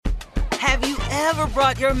Have you ever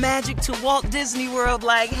brought your magic to Walt Disney World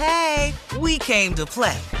like, hey, we came to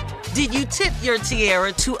play? Did you tip your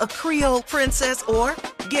tiara to a Creole princess or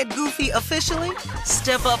get goofy officially?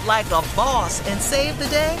 Step up like a boss and save the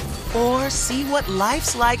day? Or see what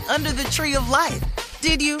life's like under the tree of life?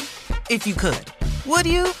 Did you? If you could. Would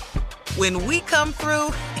you? When we come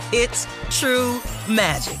through, it's true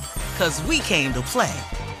magic. 'Cause we came to play.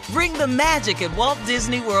 Bring the magic at Walt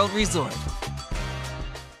Disney World Resort.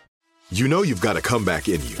 You know you've got a comeback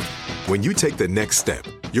in you. When you take the next step,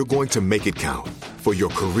 you're going to make it count. For your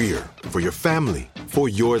career, for your family, for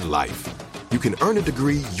your life. You can earn a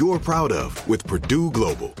degree you're proud of with Purdue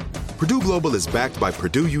Global. Purdue Global is backed by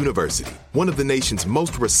Purdue University, one of the nation's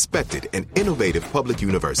most respected and innovative public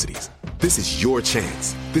universities. This is your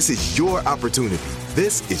chance. This is your opportunity.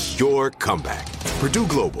 This is your comeback. Purdue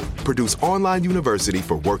Global, Purdue's online university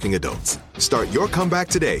for working adults. Start your comeback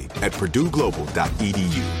today at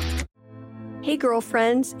purdueglobal.edu. Hey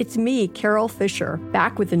girlfriends, it's me, Carol Fisher,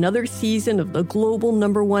 back with another season of the global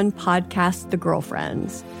 #1 podcast, The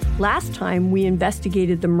Girlfriends. Last time, we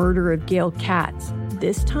investigated the murder of Gail Katz.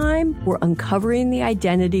 This time, we're uncovering the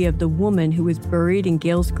identity of the woman who was buried in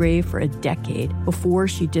Gail's grave for a decade before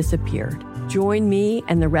she disappeared. Join me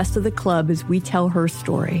and the rest of the club as we tell her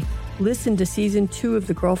story. Listen to Season 2 of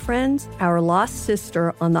The Girlfriends, Our Lost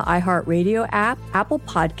Sister on the iHeartRadio app, Apple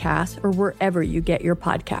Podcasts, or wherever you get your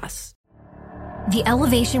podcasts. The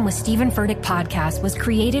Elevation with Stephen Furtick podcast was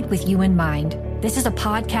created with you in mind. This is a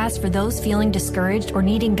podcast for those feeling discouraged or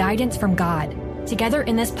needing guidance from God. Together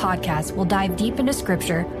in this podcast, we'll dive deep into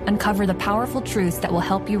Scripture, uncover the powerful truths that will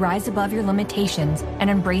help you rise above your limitations and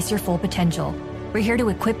embrace your full potential. We're here to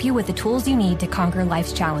equip you with the tools you need to conquer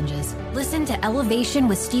life's challenges. Listen to Elevation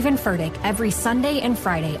with Stephen Furtick every Sunday and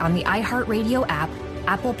Friday on the iHeartRadio app,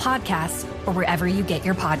 Apple Podcasts, or wherever you get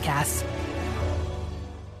your podcasts.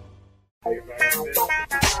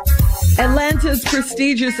 Atlanta's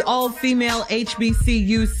prestigious all-female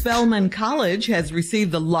HBCU Spelman College has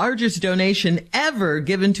received the largest donation ever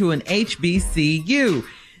given to an HBCU.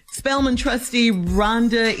 Spelman trustee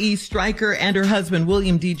Rhonda E. Stryker and her husband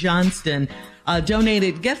William D. Johnston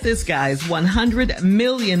donated, get this guys, $100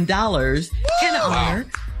 million in honor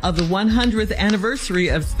of the 100th anniversary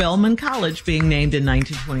of Spelman College being named in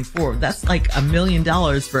 1924. That's like $1 million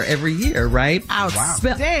for every year, right?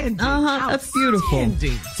 Outstanding. That's beautiful.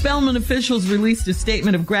 Spelman officials released a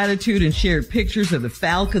statement of gratitude and shared pictures of the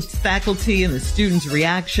faculty and the students'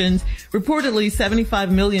 reactions. Reportedly, $75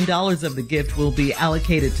 million of the gift will be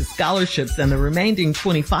allocated to scholarships, and the remaining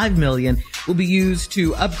 $25 million will be used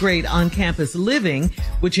to upgrade on-campus living,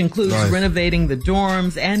 which includes renovating the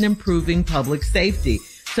dorms and improving public safety.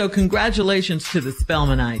 So congratulations to the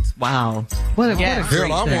Spelmanites. Wow. What a great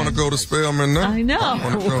Hell, I want to go to Spelman now. I know.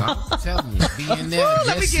 I'm telling you, be in there.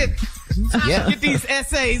 Let me get these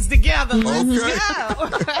essays together. Okay.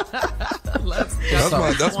 Let's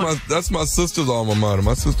go. That's my sister's alma mater.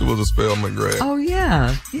 My sister was a Spelman grad. Oh,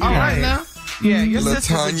 yeah. All right now. Yeah, your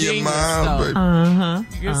sister's a Latanya genius, Miles, though.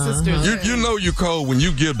 baby. Your sister's You know you cold when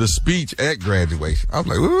you give the speech at graduation. I was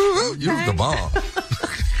like, ooh, you was the bomb.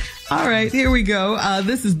 All right, here we go.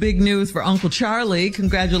 This is big news for Uncle Charlie.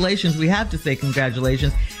 Congratulations. We have to say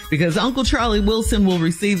congratulations because Uncle Charlie Wilson will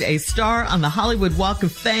receive a star on the Hollywood Walk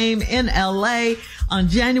of Fame in L.A. on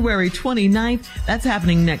January 29th. That's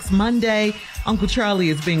happening next Monday. Uncle Charlie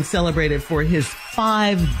is being celebrated for his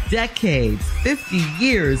 5 decades, 50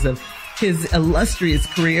 years of his illustrious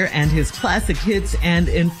career and his classic hits and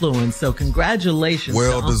influence. So congratulations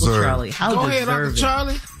to Uncle Charlie. How Go deserving. ahead, Uncle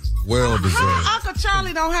Charlie. Well deserved. How Uncle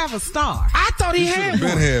Charlie don't have a star? I thought he had Been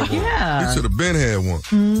one. had one. Yeah. He should have been had one.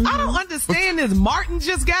 I don't understand this. Martin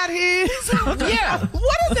just got his. Yeah.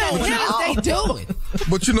 What is that? What are they doing?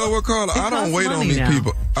 But you know what, Carla? I don't wait on these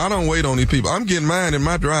people. I don't wait on these people. I'm getting mine in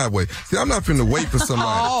my driveway. See, I'm not finna wait for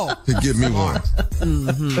somebody to get me one.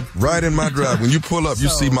 Right in my driveway. When you pull up, you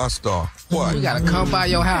see my star. What? We gotta come by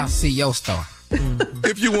your house, see your star.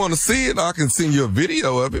 If you want to see it, I can send you a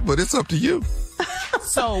video of it, but it's up to you.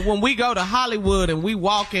 So when we go to Hollywood and we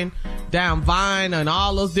walking down Vine and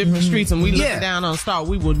all those different streets and we looking down on Star,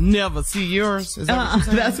 we will never see yours. Is that what you're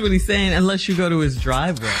saying? That's what he's saying, unless you go to his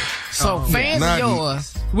driveway. So fans of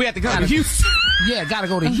yours, we have to go to Houston. Yeah, gotta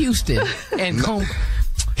go to Houston and come.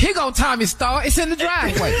 Here go Tommy's star. It's in the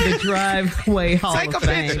driveway. The driveway Hall Take of a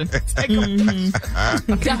Fame. picture. Take a picture. That's what we have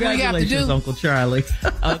to Congratulations, do. Uncle Charlie.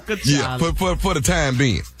 Uncle Yeah, Charlie. for the time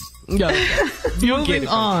being. Yeah. Moving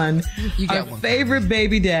on, You got our one. favorite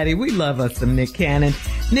baby daddy. We love us some Nick Cannon.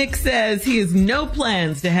 Nick says he has no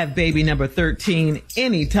plans to have baby number 13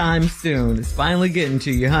 anytime soon. It's finally getting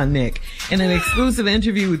to you, huh, Nick? In an exclusive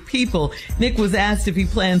interview with People, Nick was asked if he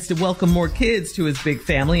plans to welcome more kids to his big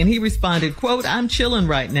family, and he responded, quote, "I'm chilling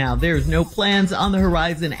right now. There's no plans on the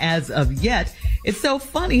horizon as of yet. It's so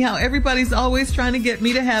funny how everybody's always trying to get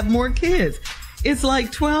me to have more kids. It's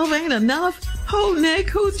 12 ain't enough. Oh, Nick,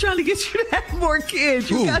 who's trying to get you to have more kids?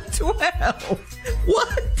 You got 12.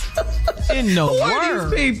 What? In the Who world. are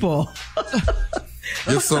these people?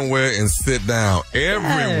 Get somewhere and sit down.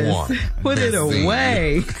 Everyone. Yes. Put it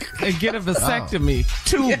away. And get a vasectomy.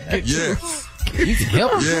 Yes. You can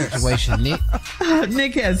help the situation, Nick.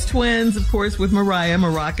 Nick has twins, of course, with Mariah,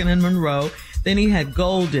 Moroccan, and Monroe. Then he had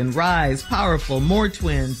Golden, Rise, Powerful, more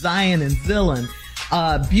twins, Zion and Zillan.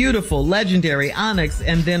 Beautiful, legendary Onyx,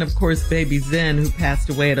 and then of course baby Zen, who passed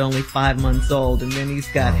away at only 5 months old, and then he's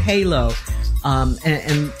got Halo,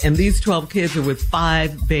 and these 12 kids are with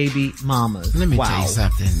 5 baby mamas. Let me tell you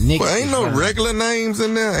something, Nick. Well, ain't no regular names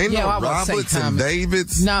in there. Ain't no Roberts and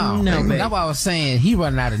Davids. No, that's what I was saying. He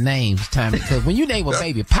running out of names, Tommy, because when you name a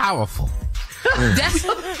baby Powerful,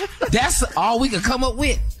 that's all we could come up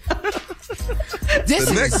with.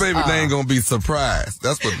 The next baby name gonna be Surprise.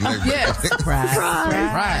 That's what the next baby. Surprise.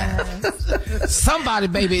 Somebody,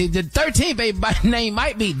 baby, the 13th baby name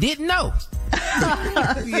might be Didn't Know.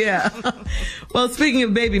 Yeah. Well, speaking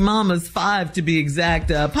of baby mamas, 5 to be exact,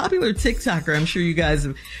 popular TikToker, I'm sure you guys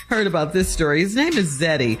have heard about this story. His name is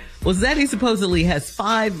Zeddy. Well, Zeddy supposedly has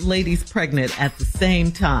 5 ladies pregnant at the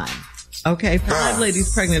same time. Okay, 5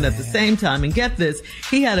 ladies pregnant at the same time. And get this,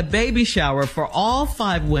 he had a baby shower for all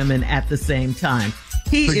 5 women at the same time.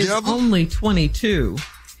 He is only 22.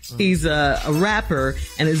 He's a rapper,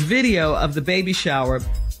 and his video of the baby shower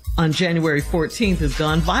on January 14th has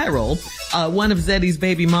gone viral. One of Zeddy's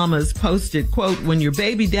baby mamas posted, quote, "When your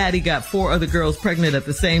baby daddy got 4 other girls pregnant at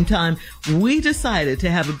the same time, we decided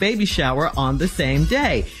to have a baby shower on the same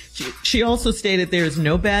day." She also stated there is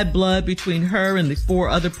no bad blood between her and the 4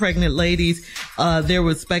 other pregnant ladies. There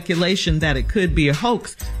was speculation that it could be a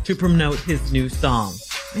hoax to promote his new song.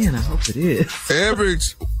 Man, I hope it is. 2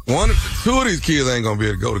 of these kids ain't gonna be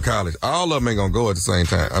able to go to college. All of them ain't gonna go at the same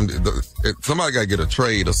time. Somebody gotta get a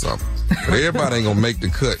trade or something. But everybody ain't gonna make the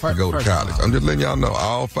cut to go to college. I'm just letting y'all know,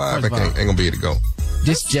 all 5 ain't gonna be able to go.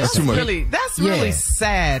 That's too much. That's really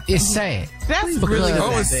sad. It's sad. That's really sad.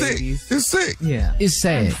 Oh, it's sick. It's sick. Yeah. It's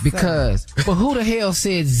sad because, but who the hell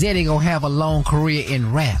said Zeddy gonna have a long career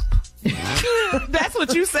in rap? That's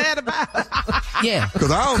what you said about it. Yeah. Because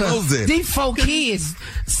I don't know Zeddy. These 4 kids,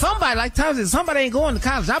 somebody, like Tom said, somebody ain't going to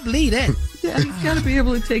college. I believe that. Yeah, he's got to be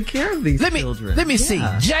able to take care of these children. Let me see.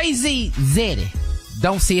 Jay-Z, Zeddy.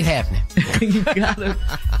 Don't see it happening. You gotta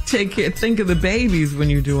think of the babies when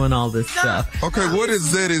you're doing all this stuff. Okay, what is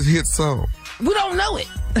Zeddy's hit song? We don't know it.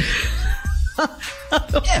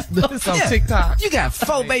 It's on TikTok. You got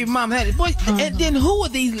 4 baby mama had it. Boy, and then who are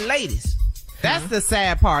these ladies? That's the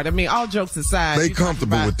sad part. I mean, all jokes aside. They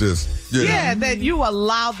comfortable with this. Yeah, that you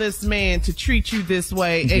allow this man to treat you this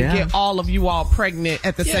way and get all of you all pregnant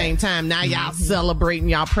at the same time. Now y'all celebrating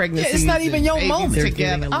y'all pregnancy. Yeah, it's not even your moment.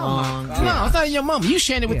 Together. Oh, my God. No, it's not even your moment. You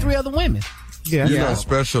sharing it with 3 other women. Yeah. You're not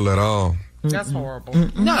special at all. That's horrible.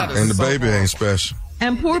 No. And the baby ain't special.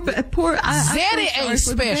 And poor Zeddy ain't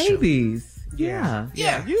special. Babies. Yeah.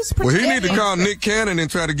 Well, he need to call Nick Cannon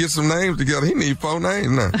and try to get some names together. He need 4 names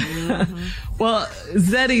now. Well,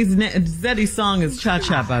 Zeddy's song is Cha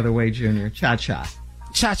Cha, by the way, Junior. Cha Cha.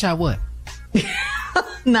 Cha Cha what?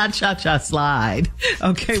 Not Cha Cha Slide.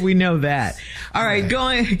 Okay, we know that. All right,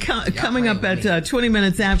 coming up at 20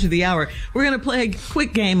 minutes after the hour, we're going to play a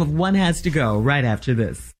quick game of One Has to Go right after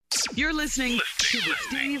this. You're listening to the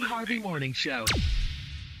Steve Harvey Morning Show.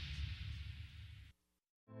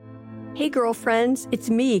 Hey girlfriends, it's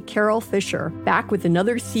me, Carol Fisher, back with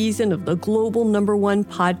another season of the global #1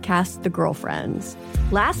 podcast, The Girlfriends.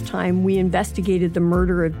 Last time, we investigated the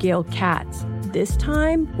murder of Gail Katz. This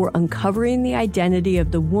time, we're uncovering the identity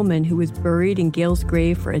of the woman who was buried in Gail's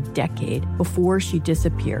grave for a decade before she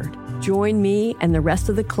disappeared. Join me and the rest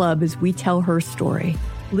of the club as we tell her story.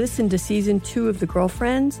 Listen to Season 2 of The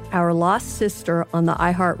Girlfriends, Our Lost Sister on the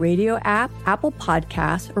iHeartRadio app, Apple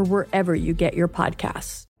Podcasts, or wherever you get your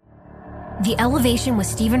podcasts. The Elevation with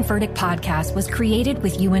Stephen Furtick podcast was created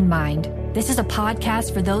with you in mind. This is a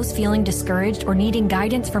podcast for those feeling discouraged or needing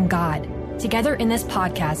guidance from God. Together in this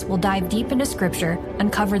podcast, we'll dive deep into scripture,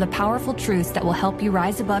 uncover the powerful truths that will help you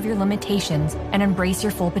rise above your limitations and embrace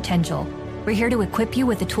your full potential. We're here to equip you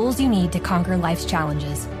with the tools you need to conquer life's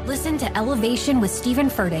challenges. Listen to Elevation with Stephen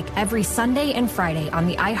Furtick every Sunday and Friday on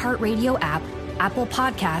the iHeartRadio app, Apple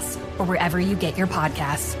Podcasts, or wherever you get your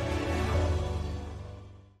podcasts.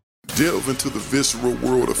 Delve into the visceral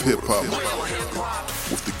world of hip-hop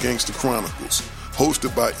with the Gangsta Chronicles,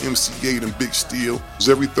 hosted by MC Gate and Big Steel.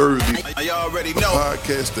 Every Thursday, a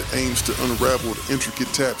podcast that aims to unravel the intricate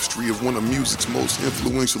tapestry of one of music's most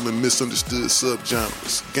influential and misunderstood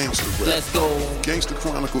subgenres, gangsta rap. Let's go. Gangsta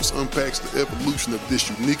Chronicles unpacks the evolution of this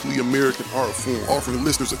uniquely American art form, offering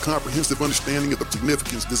listeners a comprehensive understanding of the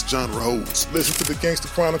significance this genre holds. Listen to the Gangsta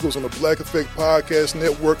Chronicles on the Black Effect Podcast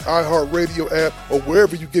Network, iHeartRadio app, or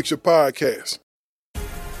wherever you get your podcasts.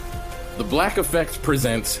 The Black Effect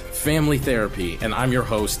presents Family Therapy, and I'm your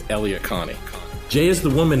host, Elliot Connie. Jay is the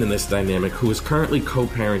woman in this dynamic who is currently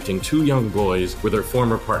co-parenting 2 young boys with her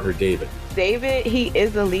former partner, David. David, he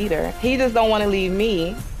is a leader. He just don't want to leave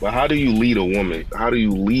me. Well, how do you lead a woman? How do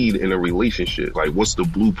you lead in a relationship? Like, what's the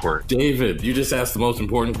blueprint? David, you just asked the most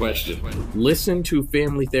important question. Listen to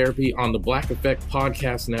Family Therapy on the Black Effect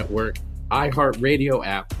Podcast Network, iHeartRadio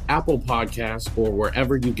app, Apple Podcasts, or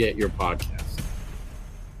wherever you get your podcasts.